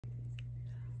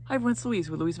Hi everyone, it's Louise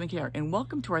with Louise McCare, and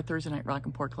welcome to our Thursday Night Rock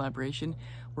and Pour collaboration.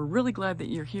 We're really glad that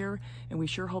you're here, and we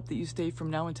sure hope that you stay from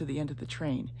now until the end of the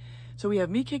train. So we have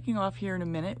me kicking off here in a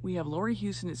minute, we have Lori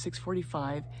Houston at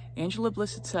 6:45, Angela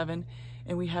Bliss at 7,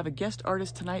 and we have a guest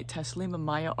artist tonight, Taslima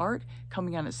Maya Art,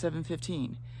 coming on at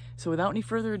 7:15. So without any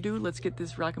further ado, let's get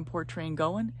this Rock and Pour train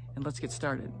going, and let's get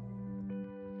started.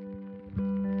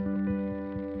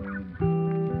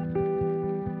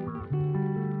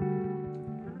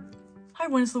 Hi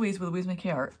everyone, it's Louise with Louise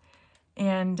McCare,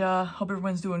 and hope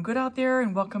everyone's doing good out there,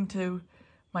 and welcome to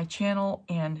my channel.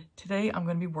 And today I'm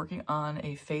going to be working on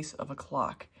a face of a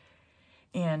clock,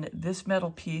 and this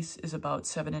metal piece is about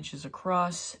 7 inches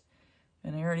across,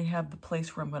 and I already have the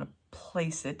place where I'm going to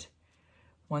place it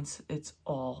once it's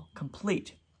all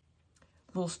complete.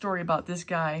 A little story about this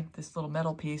guy, this little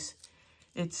metal piece.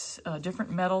 It's a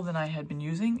different metal than I had been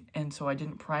using, and so I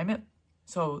didn't prime it.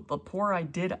 So the pour I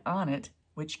did on it,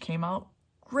 which came out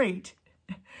great,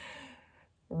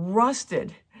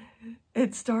 rusted.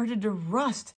 It started to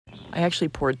rust. I actually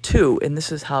poured 2, and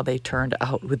this is how they turned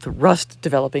out with the rust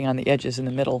developing on the edges in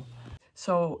the middle.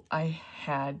 So I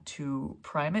had to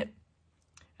prime it,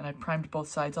 and I primed both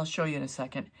sides. I'll show you in a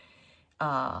second.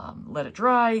 Let it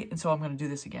dry, and so I'm going to do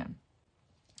this again.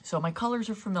 So my colors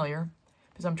are familiar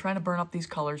because I'm trying to burn up these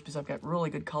colors because I've got really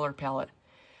good color palette.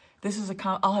 This is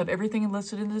I'll have everything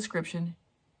listed in the description.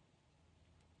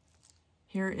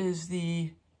 Here is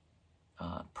the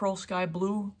Pearl Sky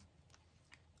Blue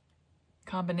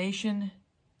combination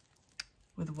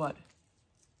with what?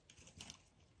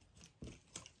 So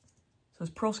it's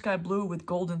Pearl Sky Blue with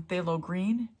Golden Phalo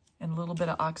Green and a little bit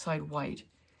of Oxide White.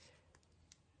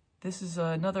 This is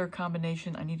another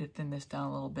combination. I need to thin this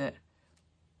down a little bit.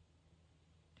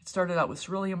 It started out with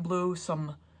Cerulean Blue,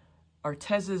 some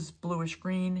Arteza's Bluish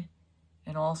Green,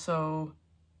 and also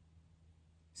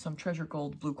some Treasure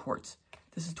Gold Blue Quartz.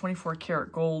 This is 24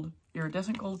 karat gold,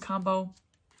 iridescent gold combo.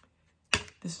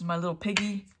 This is my little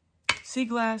piggy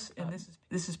Seaglass, and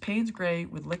this is Payne's Gray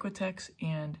with Liquitex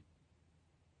and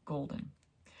Golden.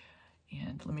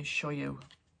 And let me show you.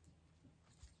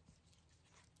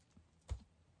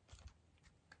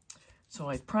 So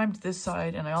I primed this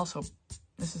side, and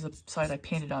this is a side I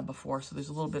painted on before, so there's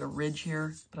a little bit of ridge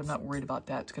here, but I'm not worried about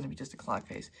that. It's going to be just a clock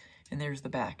face. And there's the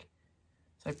back.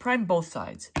 So I primed both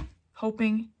sides,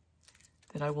 hoping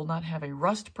that I will not have a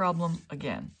rust problem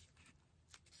again.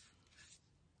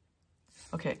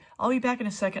 Okay, I'll be back in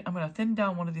a second. I'm going to thin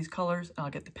down one of these colors, and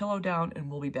I'll get the pillow down, and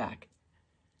we'll be back.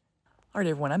 All right,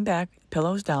 everyone, I'm back.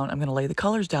 Pillow's down. I'm going to lay the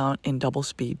colors down in double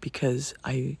speed because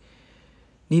I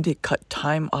need to cut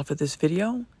time off of this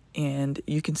video, and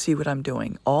you can see what I'm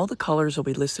doing. All the colors will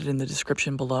be listed in the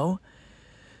description below.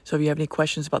 So if you have any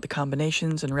questions about the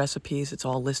combinations and recipes, it's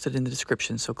all listed in the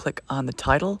description. So click on the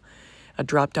title. A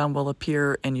drop-down will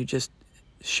appear, and you just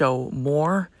show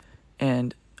more,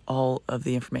 and all of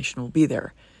the information will be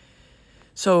there.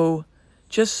 So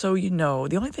just so you know,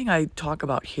 the only thing I talk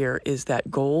about here is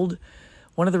that gold.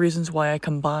 One of the reasons why I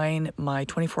combine my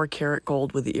 24 karat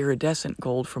gold with the iridescent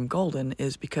gold from Golden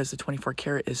is because the 24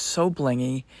 karat is so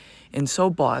blingy and so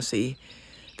bossy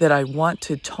that I want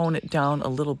to tone it down a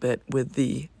little bit with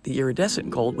the iridescent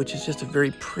gold, which is just a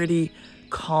very pretty,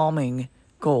 calming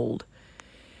gold.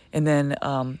 And then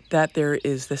that there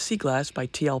is the Seaglass by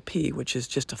TLP, which is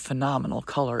just a phenomenal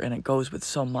color, and it goes with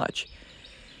so much.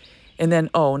 And then,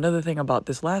 oh, another thing about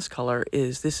this last color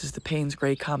is this is the Payne's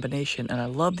Gray combination, and I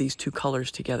love these two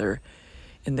colors together.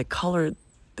 And the color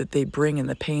that they bring in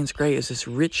the Payne's Gray is this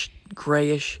rich,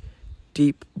 grayish,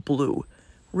 deep blue.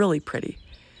 Really pretty.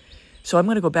 So I'm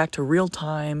going to go back to real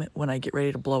time when I get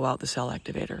ready to blow out the cell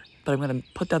activator. But I'm going to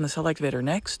put down the cell activator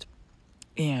next,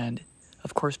 and,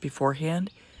 of course,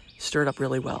 beforehand, stir it up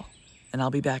really well, and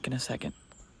I'll be back in a second.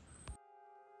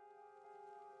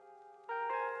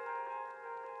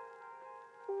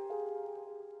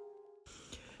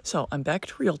 So I'm back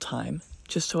to real time,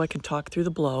 just so I can talk through the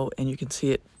blow and you can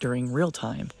see it during real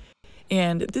time.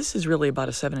 And this is really about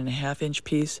a 7.5 inch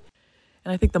piece,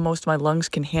 and I think the most my lungs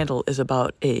can handle is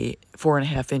about a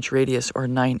 4.5 inch radius or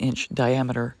 9 inch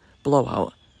diameter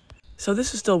blowout. So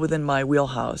this is still within my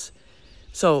wheelhouse.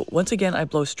 So once again, I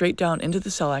blow straight down into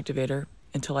the cell activator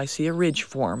until I see a ridge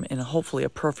form in hopefully a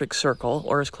perfect circle,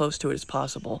 or as close to it as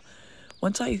possible.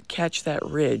 Once I catch that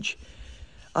ridge,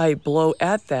 I blow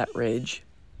at that ridge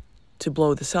to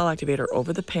blow the cell activator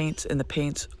over the paints and the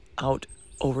paints out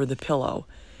over the pillow.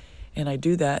 And I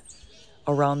do that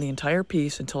around the entire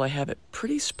piece until I have it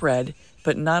pretty spread,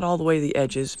 but not all the way to the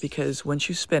edges, because once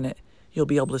you spin it, you'll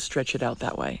be able to stretch it out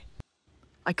that way.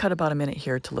 I cut about a minute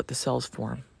here to let the cells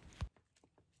form.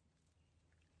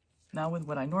 Now with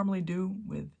what I normally do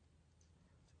with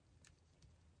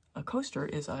a coaster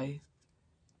is I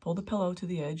pull the pillow to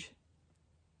the edge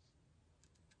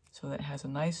so that it has a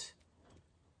nice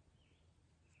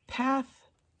path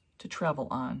to travel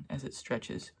on as it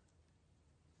stretches.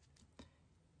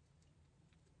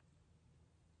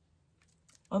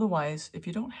 Otherwise, if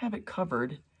you don't have it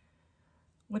covered,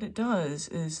 what it does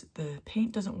is the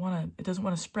paint doesn't want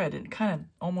to spread. It kind of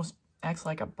almost acts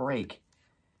like a break.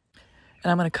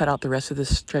 And I'm going to cut out the rest of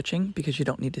this stretching because you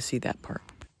don't need to see that part.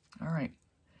 All right.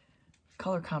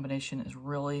 Color combination is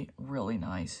really, really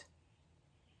nice.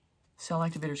 Cell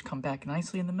activators come back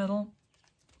nicely in the middle.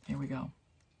 Here we go.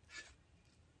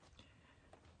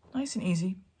 Nice and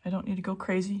easy. I don't need to go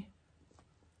crazy.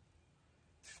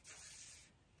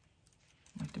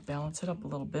 I like to balance it up a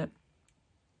little bit.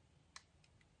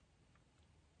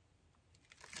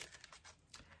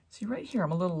 See right here,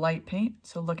 I'm a little light paint,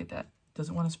 so look at that.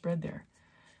 Doesn't want to spread there.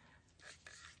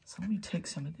 So let me take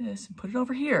some of this and put it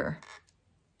over here.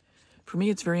 For me,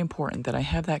 it's very important that I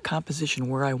have that composition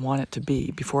where I want it to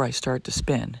be before I start to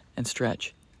spin and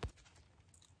stretch.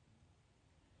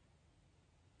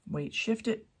 Weight shift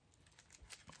it.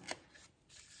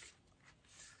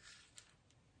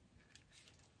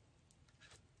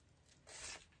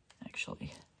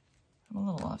 Actually, I'm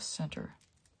a little off center.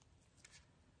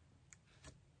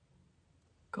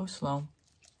 Go slow.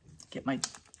 Get my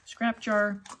scrap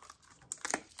jar.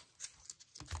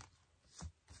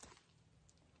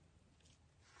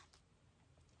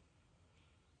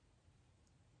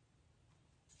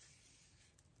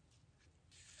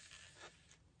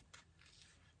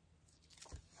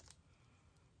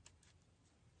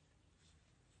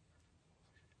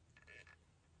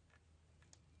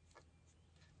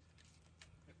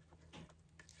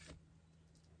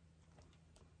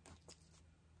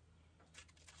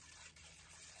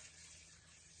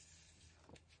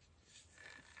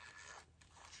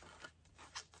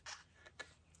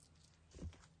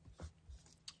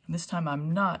 This time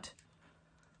I'm not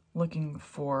looking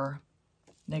for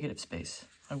negative space.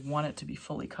 I want it to be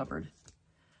fully covered.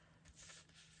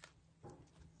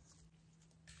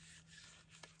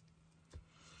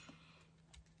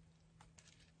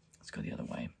 Let's go the other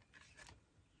way.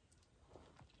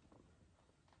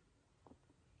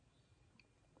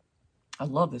 I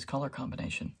love this color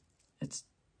combination. It's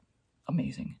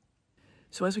amazing.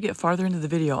 So as we get farther into the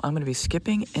video, I'm going to be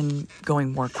skipping and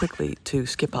going more quickly to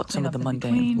skip out some of the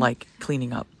mundane, like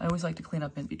cleaning up. I always like to clean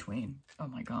up in between. Oh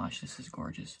my gosh, this is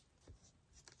gorgeous.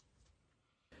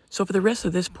 So for the rest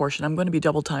of this portion, I'm going to be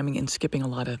double timing and skipping a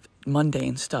lot of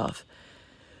mundane stuff.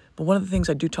 But one of the things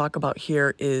I do talk about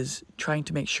here is trying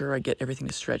to make sure I get everything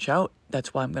to stretch out.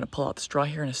 That's why I'm going to pull out the straw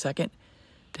here in a second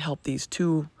to help these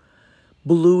two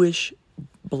bluish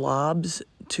blobs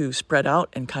to spread out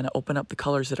and kind of open up the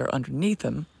colors that are underneath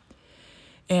them.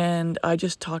 And I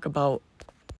just talk about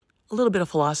a little bit of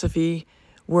philosophy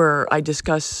where I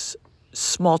discuss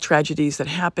small tragedies that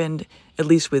happened, at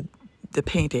least with the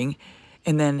painting,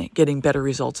 and then getting better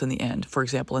results in the end. For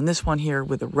example, in this one here,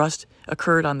 where the rust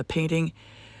occurred on the painting,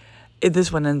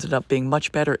 this one ended up being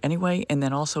much better anyway. And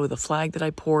then also the flag that I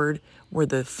poured where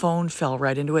the phone fell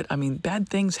right into it. I mean, bad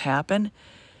things happen,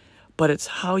 but it's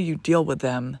how you deal with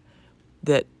them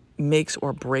that makes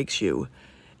or breaks you.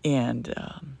 And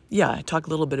yeah, I talk a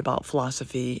little bit about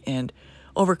philosophy and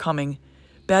overcoming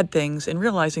bad things and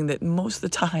realizing that most of the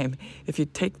time, if you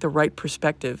take the right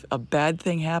perspective, a bad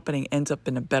thing happening ends up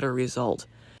in a better result.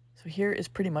 So here is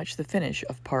pretty much the finish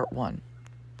of part 1.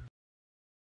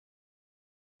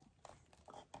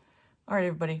 All right,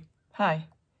 everybody. Hi.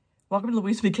 Welcome to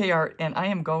Louise DecoArt, and I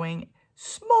am going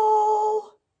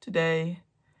small today.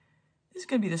 This is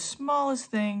going to be the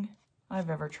smallest thing I've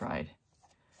ever tried.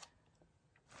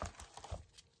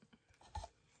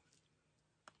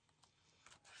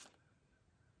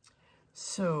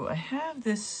 So I have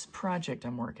this project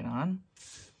I'm working on,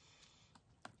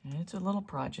 and it's a little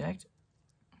project.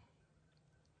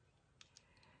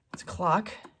 It's a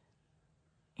clock,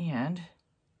 and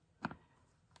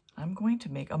I'm going to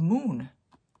make a moon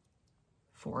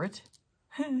for it.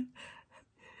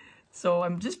 So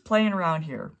I'm just playing around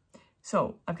here.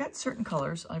 So I've got certain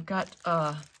colors. I've got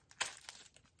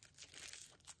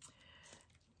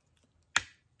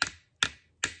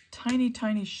tiny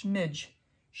schmidge.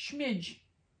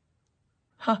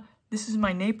 Huh, this is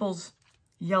my Naples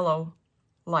yellow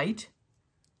light.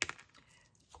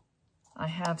 I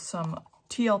have some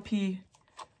TLP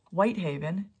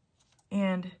Whitehaven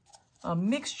and a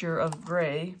mixture of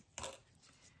gray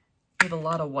with a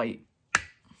lot of white.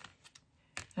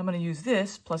 I'm going to use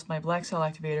this plus my black cell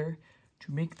activator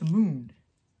to make the moon.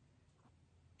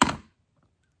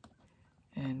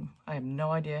 And I have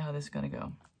no idea how this is going to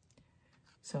go.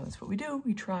 So that's what we do,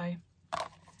 we try.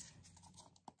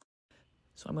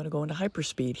 So I'm going to go into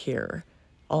hyperspeed here.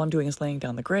 All I'm doing is laying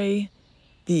down the gray,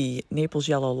 the Naples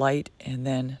yellow light, and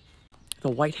then the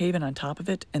Whitehaven on top of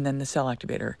it, and then the cell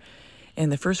activator. And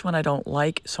the first one I don't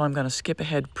like, so I'm going to skip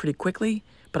ahead pretty quickly,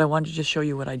 but I wanted to just show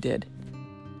you what I did.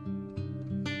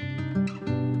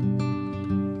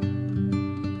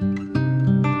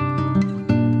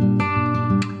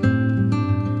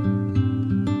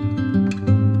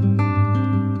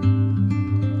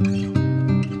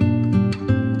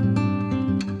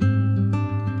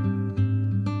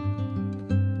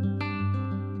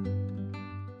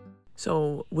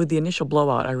 So with the initial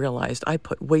blowout, I realized I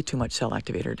put way too much cell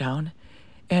activator down,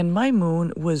 and my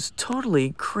moon was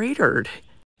totally cratered.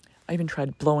 I even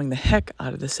tried blowing the heck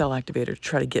out of the cell activator to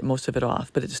try to get most of it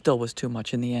off, but it still was too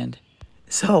much in the end.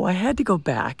 So I had to go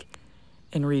back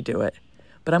and redo it.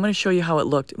 But I'm going to show you how it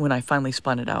looked when I finally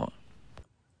spun it out.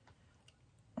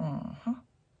 I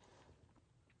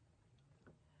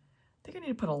think I need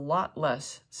to put a lot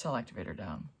less cell activator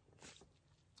down.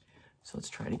 So let's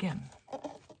try it again.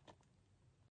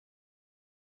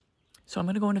 So I'm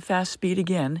going to go into fast speed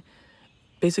again,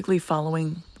 basically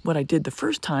following what I did the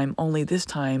first time, only this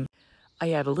time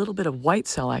I add a little bit of white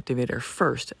cell activator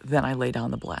first, then I lay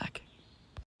down the black.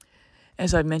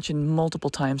 As I've mentioned multiple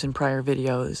times in prior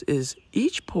videos, is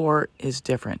each pour is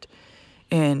different,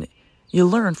 and you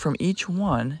learn from each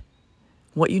one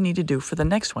what you need to do for the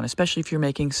next one, especially if you're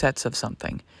making sets of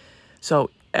something. So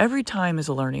every time is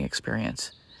a learning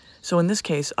experience. So in this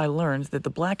case, I learned that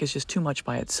the black is just too much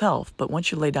by itself, but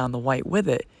once you lay down the white with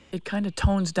it, it kind of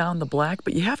tones down the black,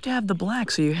 but you have to have the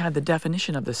black so you have the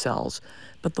definition of the cells.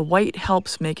 But the white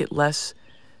helps make it less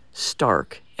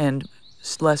stark and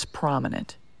less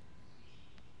prominent.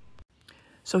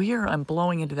 So here I'm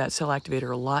blowing into that cell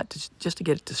activator a lot just to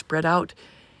get it to spread out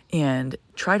and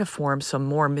try to form some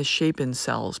more misshapen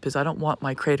cells because I don't want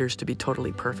my craters to be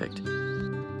totally perfect.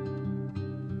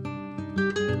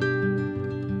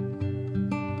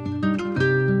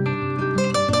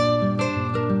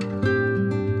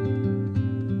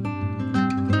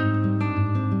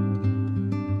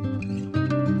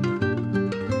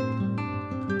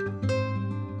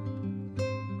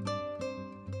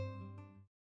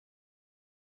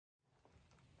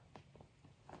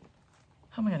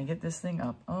 How am I going to get this thing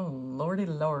up? Oh, lordy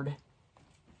lord.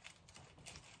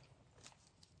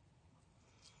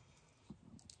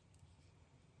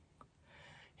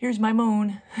 Here's my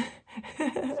moon.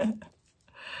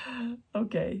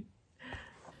 Okay.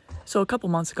 So a couple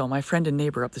months ago, my friend and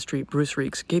neighbor up the street, Bruce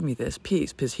Reeks, gave me this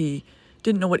piece because he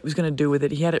didn't know what he was going to do with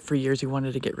it. He had it for years. He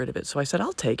wanted to get rid of it. So I said,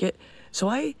 I'll take it. So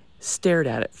I stared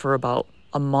at it for about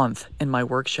a month in my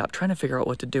workshop trying to figure out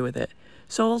what to do with it.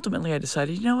 So ultimately I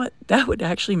decided, you know what, that would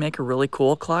actually make a really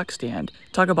cool clock stand.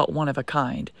 Talk about one of a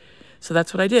kind. So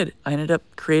that's what I did. I ended up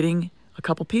creating a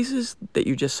couple pieces that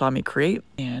you just saw me create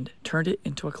and turned it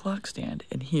into a clock stand.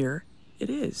 And here it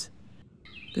is.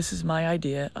 This is my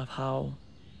idea of how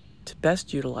to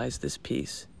best utilize this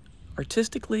piece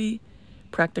artistically,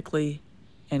 practically,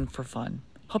 and for fun.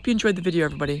 Hope you enjoyed the video,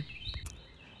 everybody.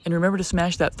 And remember to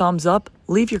smash that thumbs up,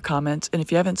 leave your comments, and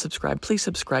if you haven't subscribed, please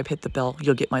subscribe, hit the bell.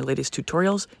 You'll get my latest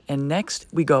tutorials. And next,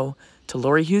 we go to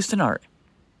Lori Houston Art.